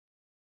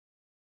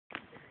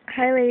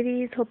Hi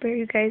ladies, hope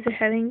you guys are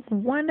having a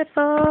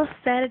wonderful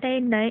Saturday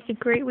night, a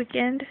great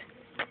weekend.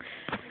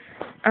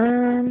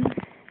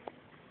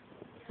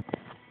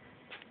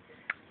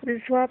 The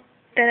swap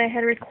that I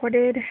had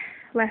recorded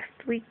last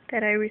week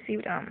that I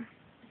received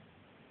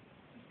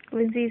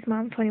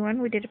LeendsysMom21,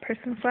 we did a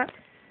person swap.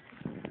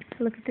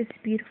 Look at this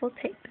beautiful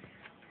tape.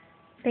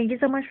 Thank you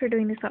so much for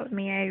doing this swap with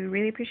me. I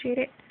really appreciate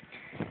it.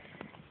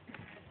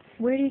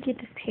 Where do you get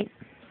this tape?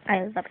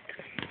 I love it.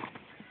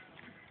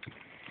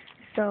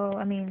 So,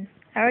 I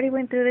already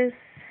went through this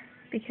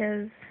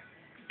because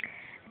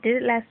I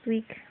did it last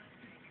week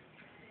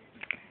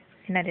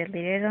and I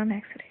deleted it on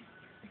accident.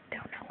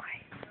 Don't know why.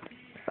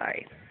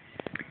 Sorry.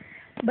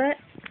 But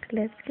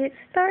let's get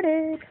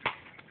started.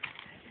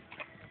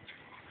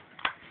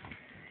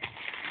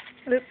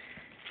 Oops.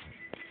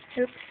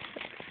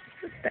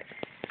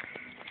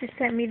 She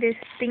sent me this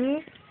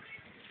thingy.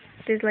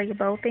 There's like a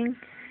bow thing,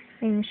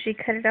 and she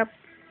cut it up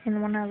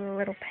in one of the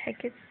little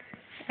packets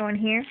on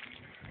here.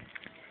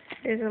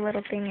 There's a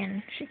little thing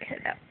and she cut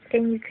it up.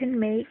 And you can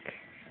make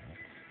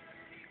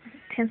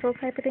tinsel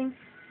type of thing.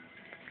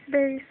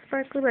 Very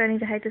sparkly, but I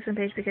need to hide this on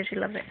page because she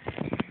loves it.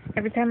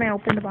 Every time I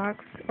open the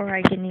box or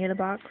I get near the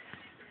box,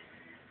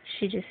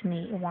 she just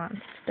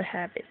wants to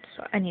have it.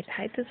 So I need to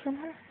hide this from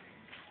her.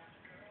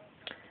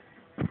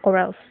 Or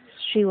else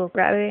she will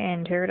grab it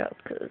and tear it up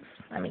because,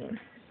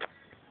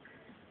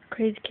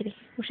 crazy kitty.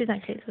 Well, she's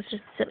not crazy, it's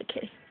just a silly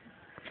kitty.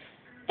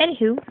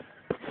 Anywho,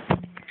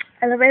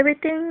 I love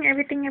everything. I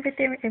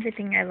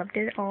loved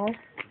it all.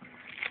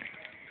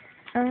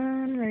 Let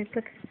me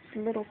put this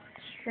little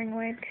string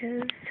away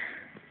because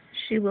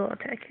she will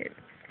attack it.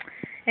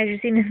 As you've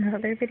seen in the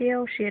other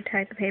video, she had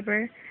tied the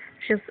paper.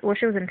 She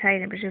wasn't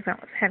tying it, but she was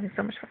having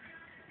so much fun.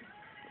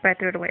 But I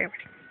threw it away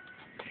already.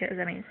 Because,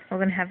 we're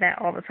going to have that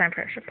all the time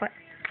for extra play.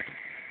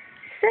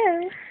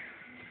 So,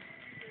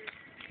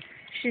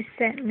 she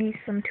sent me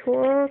some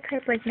tulle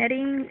type like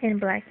netting in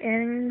black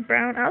and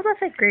brown. I was about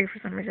to say gray for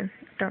some reason.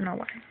 Don't know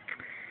why.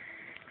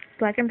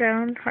 Black and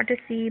brown, hard to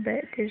see,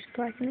 but there's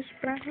black and there's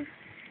brown.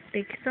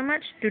 Thank you so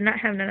much. Do not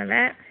have none of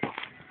that.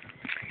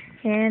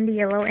 And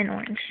yellow and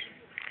orange.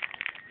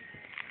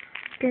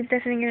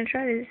 Definitely gonna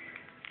try this.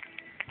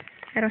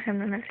 I don't have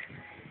none of this.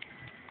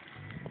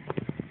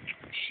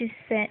 She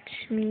sent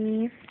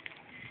me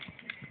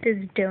this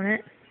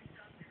donut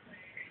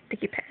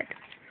sticky pad.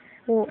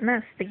 Well, not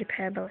a sticky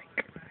pad, but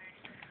like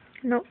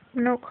note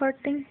card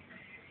thing.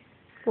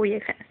 Oh yeah,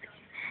 kind of sticky.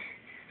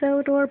 So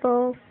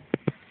adorable.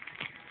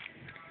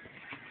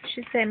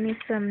 She sent me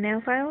some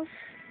nail files.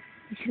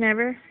 You can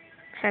never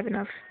have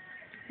enough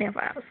nail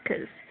files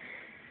because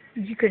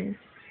you can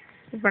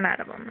run out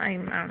of them. I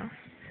don't know.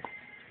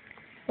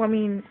 Well,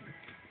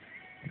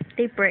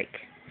 they break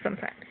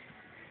sometimes.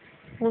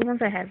 Well, the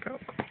ones I had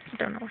broke. I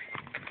don't know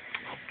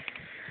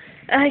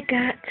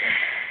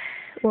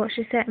why.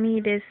 She sent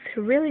me this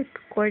really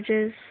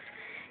gorgeous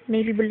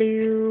navy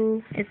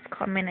blue. It's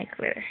called Midnight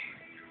Glitter.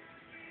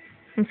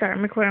 I'm sorry,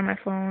 I'm recording on my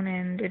phone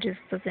and it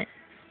just doesn't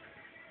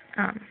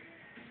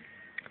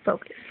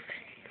focus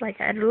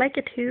like I'd like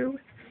it to.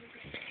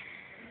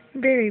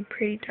 Very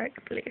pretty dark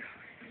blue.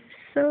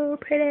 So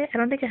pretty. I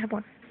don't think I have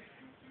one.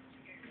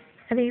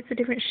 I think it's a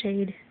different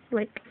shade.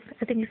 I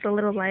think it's a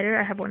little lighter.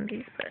 I have one of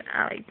these, but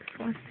I like this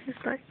one.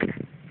 It's dark.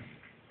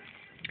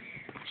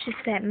 She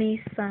sent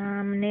me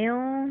some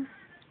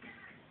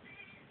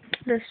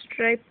the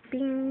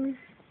striping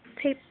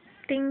tape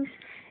things,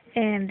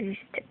 and these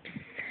tips.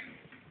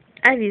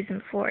 I've used them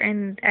before,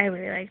 and I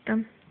really like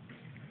them.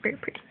 Very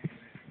pretty.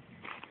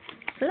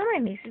 So they're my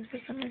nieces for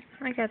some reason.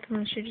 I got them,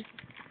 and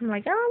I'm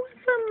like, oh, I want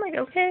some. I'm like,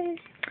 okay.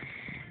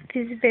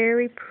 These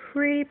very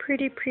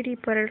pretty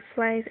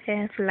butterflies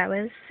and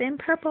flowers in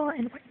purple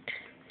and white.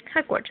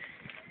 How gorgeous.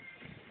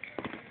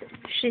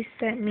 She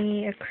sent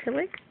me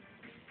acrylic.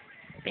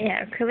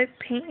 Yeah, acrylic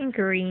paint in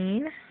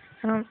green.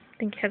 I don't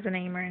think it has a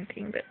name or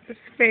anything, but it's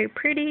very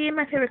pretty.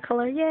 My favorite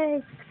color,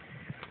 yay.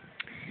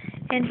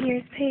 And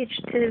here's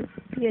Paige to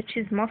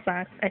choose more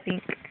socks, I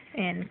think,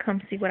 and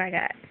come see what I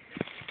got.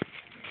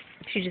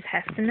 She just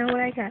has to know what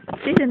I got.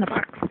 She's in the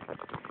box.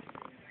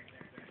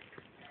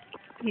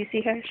 You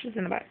see her? She's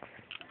in the box.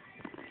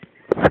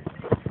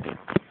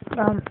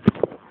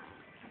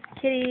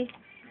 Kitty,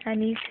 I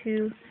need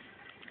to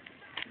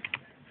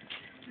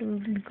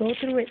go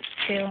through it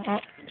still. Oh,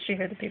 she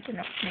heard the paper.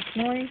 No, make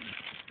noise.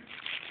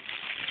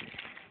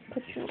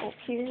 Put you up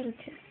here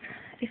because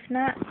if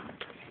not,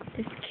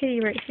 this kitty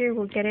right here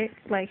will get it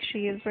like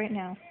she is right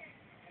now.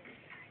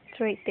 It's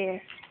right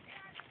there.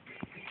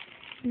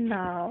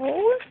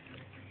 No,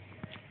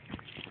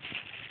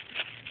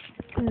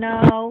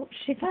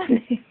 she got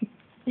it.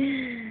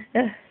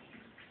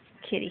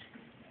 Kitty.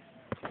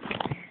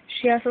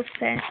 She also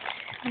sent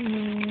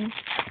me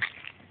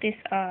this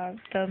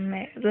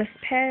this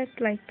pad,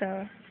 like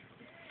the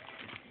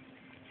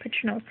put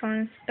your notes on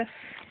and stuff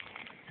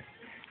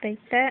like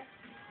that,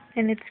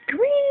 and it's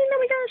green. Oh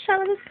my gosh, I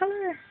love this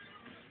color.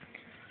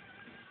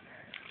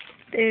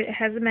 It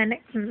has a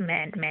magnets.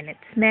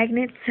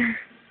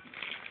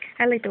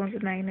 I like the ones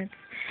with magnets,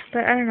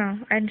 but I don't know.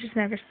 I just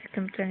never stick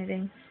them to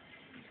anything.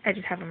 I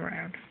just have them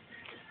around.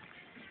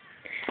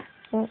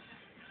 Well,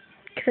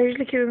 because I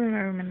usually keep them in my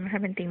room and I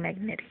have anything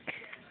magnetic.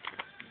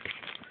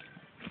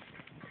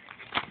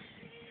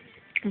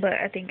 But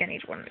I think I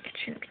need one in the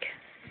kitchen because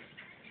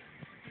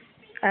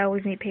I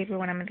always need paper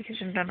when I'm in the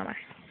kitchen. Don't know why.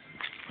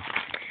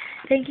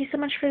 Thank you so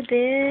much for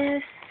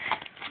this.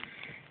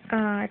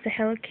 It's a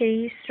Hello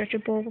Kitty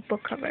stretchable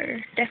book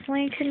cover.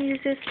 Definitely can use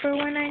this for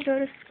when I go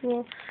to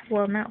school.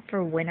 Well, not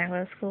for when I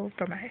go to school,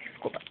 for my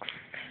school books.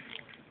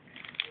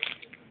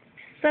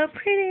 So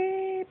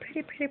pretty,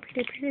 pretty, pretty,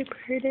 pretty, pretty,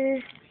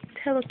 pretty. It's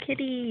Hello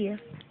Kitty.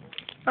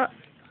 Oh,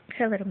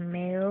 a little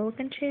milk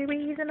and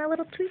cherries and a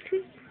little tweet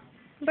tweet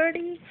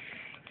birdie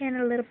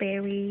and a little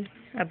berry,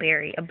 a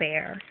bear, a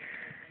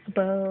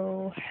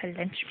bow, a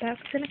lunchbox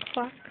and a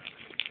clock,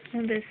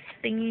 and this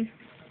thingy,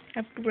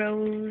 a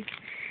rose.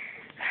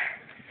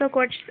 So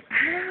gorgeous.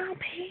 Ow,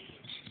 Paige.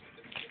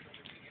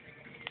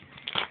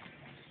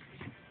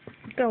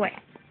 Go away.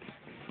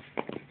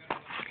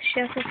 She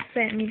also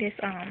sent me this,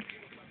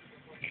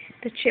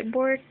 the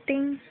chipboard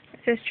thing. It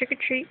says trick or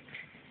treat.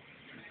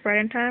 Right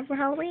in time for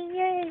Halloween,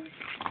 yay!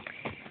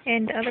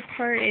 And the other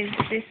part is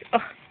this, oh,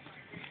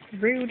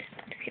 rude.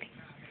 Just kidding.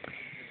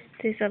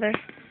 This other,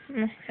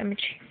 my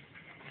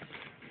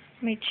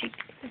cheek.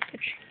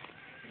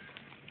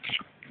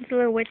 It's a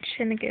little witch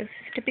and a ghost.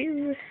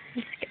 Taboo.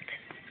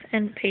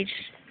 And Paige,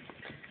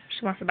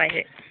 she wants to buy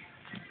it.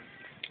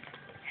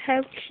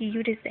 How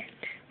cute is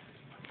that?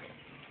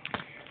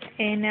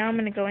 And now I'm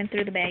going to go in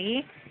through the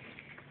baggie.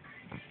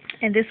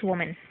 And this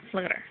woman,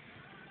 look at her,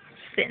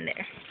 sitting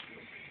there.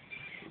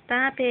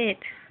 Stop it.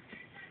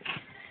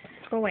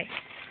 Go away.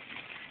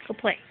 Go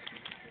play.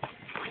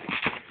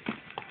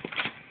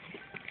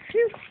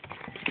 Phew.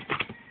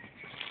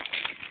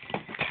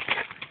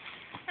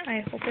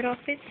 I hope it all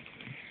fits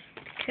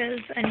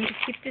because I need to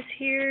keep this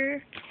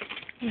here.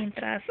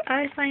 Mientras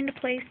I find a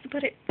place to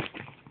put it.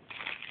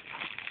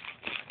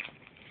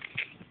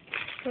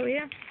 So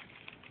yeah.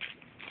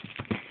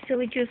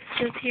 Silly just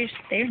sits here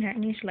staring at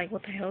me. She's like,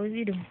 what the hell is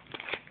you doing?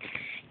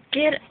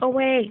 Get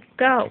away.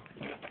 Go.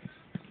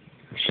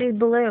 She's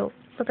blue.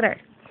 Look at her.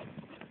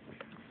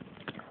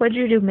 What'd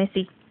you do,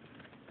 Missy?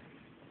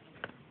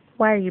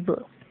 Why are you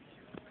blue?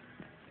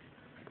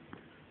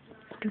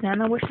 Do not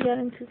know what she got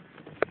into.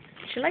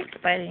 She likes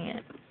biting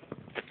it.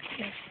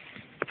 Yes.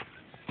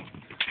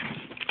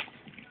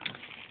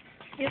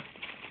 Yep.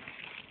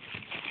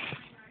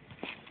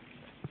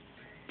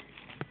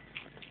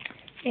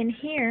 In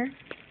here.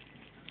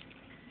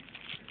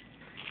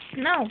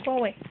 No, go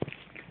away.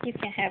 You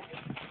can't have it.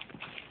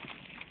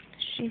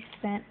 She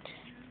sent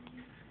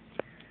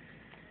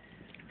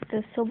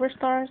the silver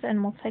stars and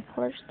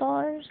multicolored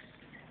stars.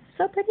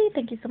 So pretty.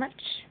 Thank you so much.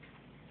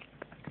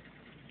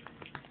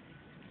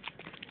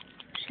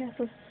 She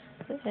also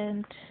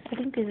sent, I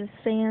think this is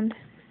sand.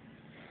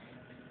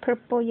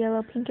 Purple,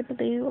 yellow, pink, and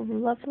blue.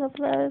 Love, love,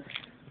 love.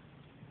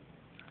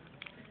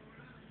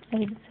 I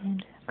hate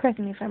sand. Correct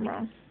me if I'm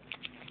wrong.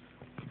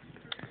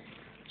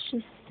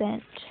 She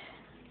sent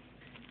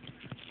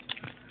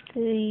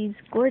these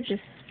gorgeous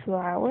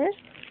flowers.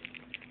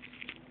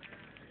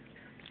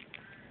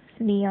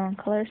 Neon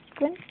color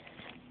sequins.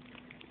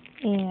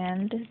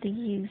 And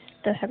the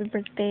happy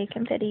birthday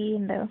confetti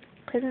and the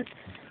presents.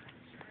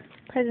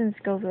 Presents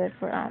go good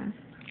for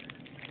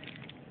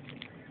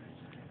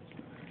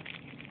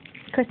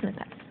Christmas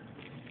time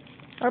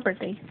or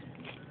birthdays.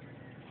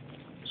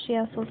 She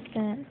also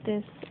sent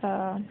this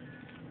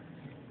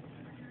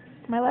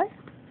Mylar.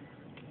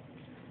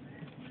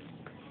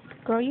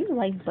 Girl, you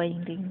like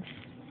biting things.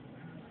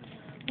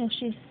 And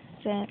she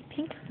sent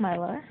pink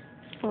Mylar.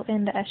 So,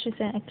 and she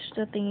sent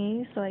extra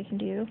thingies so I can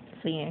do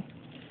thingy.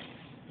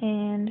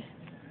 And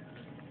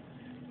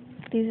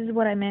this is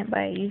what I meant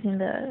by using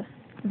the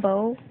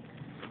bow.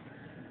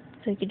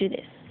 So you could do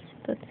this.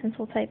 The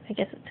tinsel type. I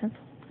guess it's tinsel.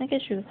 I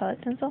guess you would call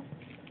it tinsel.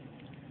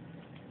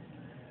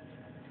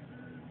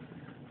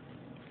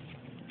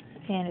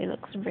 And it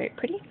looks very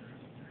pretty.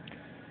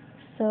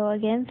 So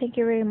again, thank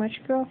you very much,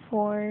 girl,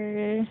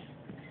 for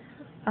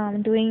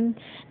doing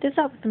this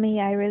up with me.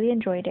 I really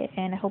enjoyed it,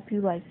 and I hope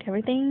you liked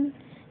everything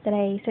that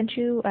I sent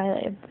you.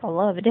 I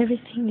loved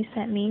everything you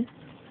sent me.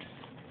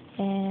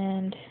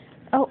 And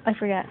oh, I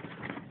forgot.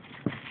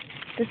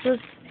 This was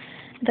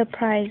the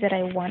prize that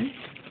I won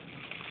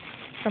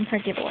from her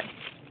giveaway.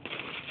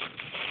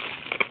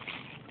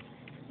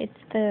 It's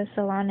the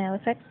Salon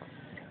Effects,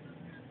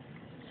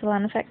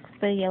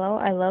 the yellow.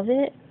 I love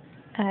it.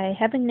 I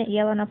have a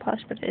yellow nail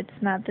polish, but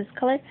it's not this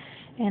color.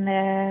 And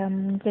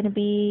I'm going to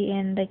be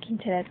in the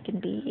quinta that's going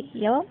to be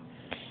yellow.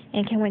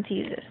 And can't wait to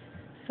use this.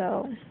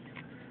 So,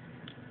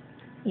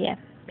 yeah.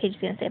 Paige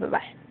is going to say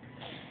bye-bye.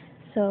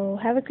 So,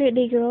 have a great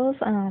day, girls.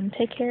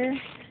 Take care.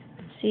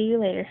 See you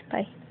later.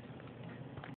 Bye.